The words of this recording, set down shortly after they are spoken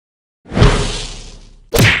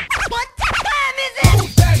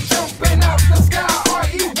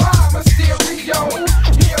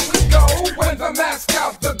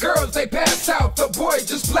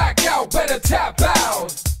better tap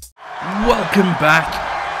out. Welcome back.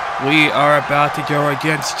 We are about to go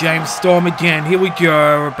against James Storm again. Here we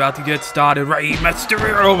go. We're about to get started. Rey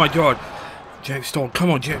Mysterio. Oh my god. James Storm.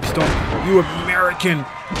 Come on, James Storm. You American.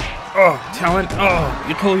 Oh, talent. Oh,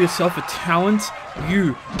 you call yourself a talent?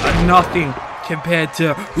 You are nothing compared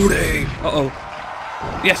to Rey. Uh-oh.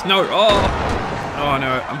 Yes, no. Oh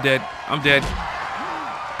no. I'm dead. I'm dead.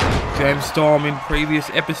 James Storm in previous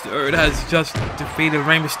episode has just defeated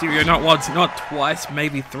Rey Mysterio not once, not twice,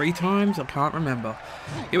 maybe 3 times. I can't remember.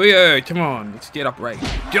 Here we go. Come on. Let's get up, Rey.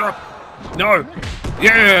 Get up. No.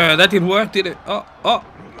 Yeah, that didn't work, did it? Oh,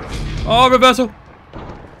 reversal.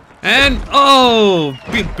 And, oh,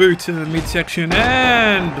 big boot to the midsection.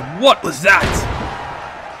 And what was that?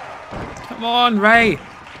 Come on, Rey.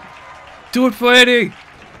 Do it for Eddie.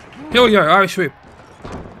 Here we go. Irish whip.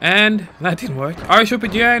 And that didn't work. Irish whip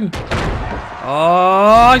again.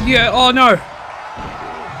 Oh, yeah. Oh, no.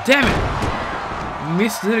 Damn it.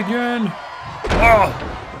 Missed it again. Oh.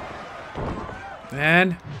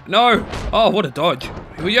 And no. Oh, what a dodge.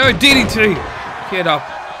 Here we go. DDT. Get up.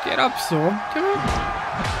 Get up, Storm. Come on.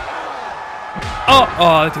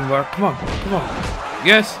 Oh, that didn't work. Come on. Come on.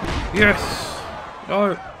 Yes. Yes.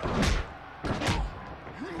 No.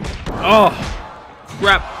 Oh.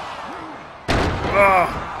 Crap.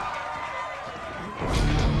 Oh.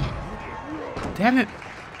 Damn it.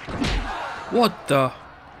 What the?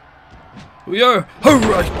 We are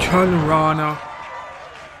Hurricane Rana.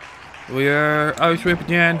 We are Irish whip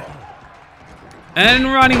again. And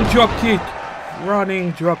running drop kick.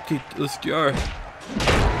 Running drop kick. Let's go.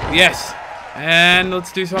 Yes. And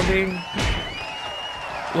let's do something.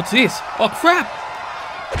 What's this? Oh crap.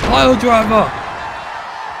 Pile driver.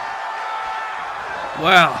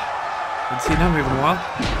 Wow. Haven't seen that move in a while.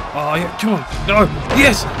 Oh yeah, come on. No.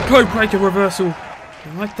 Yes. Code breaker reversal.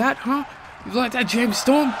 You like that, huh? You like that, James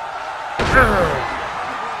Storm?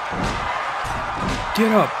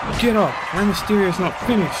 Get up. Get up. Rey Mysterio's not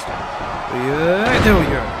finished. Yeah, there we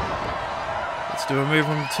go. Let's do a move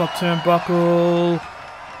on the top turnbuckle.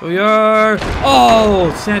 Here we go.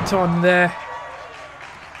 Oh, senton there.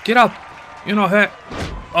 Get up. You're not hurt.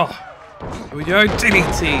 Oh. Here we go.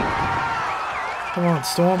 DDT. Come on,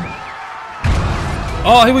 Storm.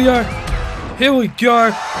 Oh, here we go. Here we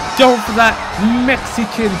go. Going for that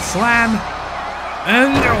Mexican slam.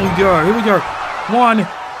 And there we go. Here we go. 1,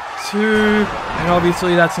 2. And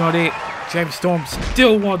obviously that's not it. James Storm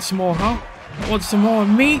still wants more, huh? Wants some more of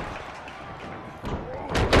me.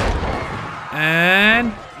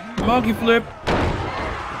 And monkey flip.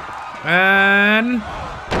 And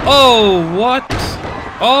oh, what?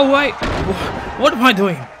 Oh, wait. What am I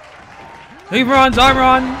doing? He runs, I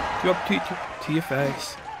run. Drop kick to your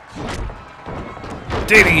face.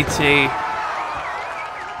 DDT.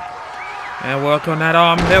 And work on that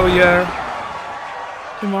arm. There we go.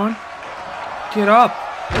 Come on. Get up.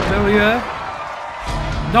 There we go.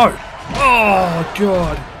 No. Oh,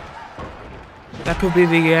 God. That could be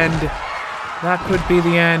the end. That could be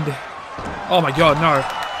the end. Oh, my God, no.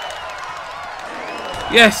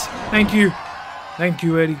 Yes. Thank you. Thank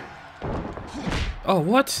you, Eddie. Oh,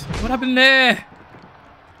 what? What happened there?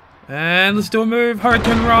 And let's do a move.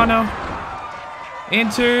 Hurricane Rana.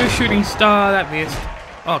 Into shooting star. That missed.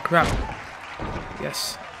 Oh, crap.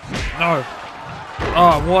 Yes. No.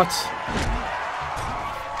 Oh, what?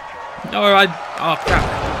 No, oh, crap.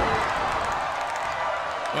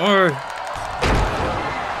 No.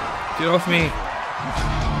 Get off me.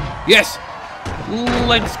 Yes.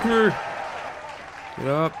 Leg screw. Get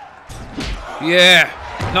up. Yeah.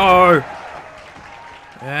 No.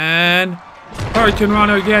 And Hurricane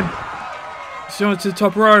Rana again. Still to the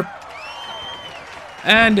top rope.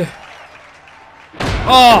 And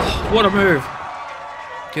oh, what a move.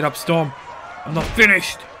 Get up, Storm. I'm not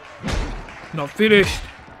finished. Not finished.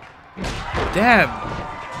 Damn.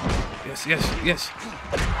 Yes, yes, yes.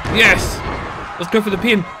 Yes. Let's go for the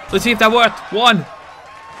pin. Let's see if that worked. 1,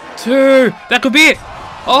 2. That could be it.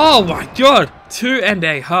 Oh my God.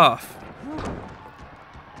 2.5.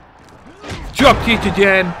 Drop kick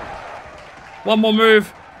again. 1 more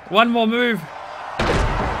move. 1 more move.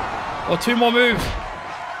 Or 2 more moves.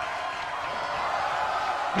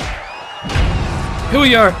 Here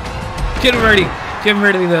we are. Get ready. Get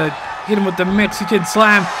ready to hit him with the Mexican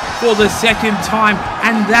slam for the 2nd time.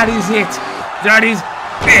 And that is it. That is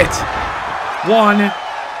it. 1,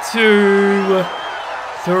 2,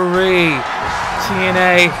 3.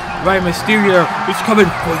 TNA Rey Mysterio is coming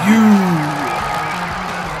for you.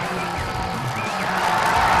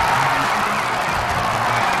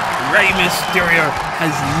 Rey Mysterio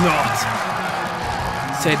has not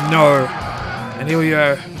said no. And here we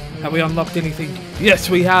are. Have we unlocked anything? Yes,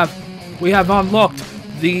 we have. we have unlocked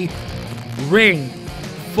the ring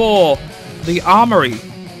for the armory.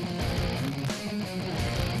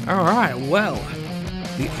 Alright, well,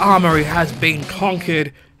 the armory has been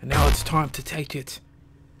conquered, and now it's time to take it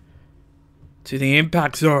to the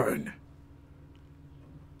impact zone.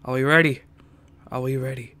 Are we ready? Are we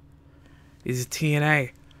ready? Is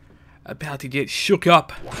TNA about to get shook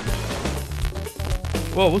up?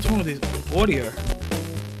 Whoa, what's wrong with this audio?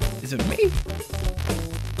 Is it me?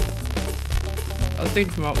 I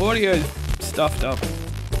think my audio is stuffed up.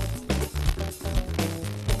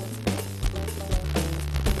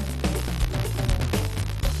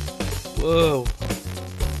 Whoa.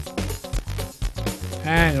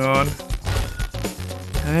 Hang on.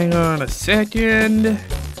 Hang on a second.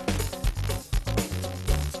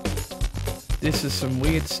 This is some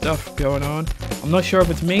weird stuff going on. I'm not sure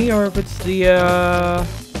if it's me or if it's the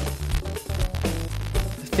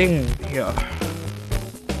thing here.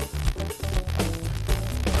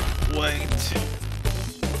 Wait.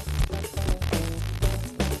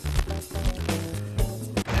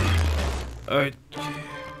 I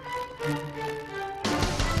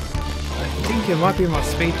think it might be my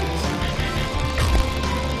speakers.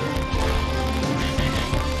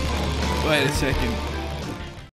 Wait a second.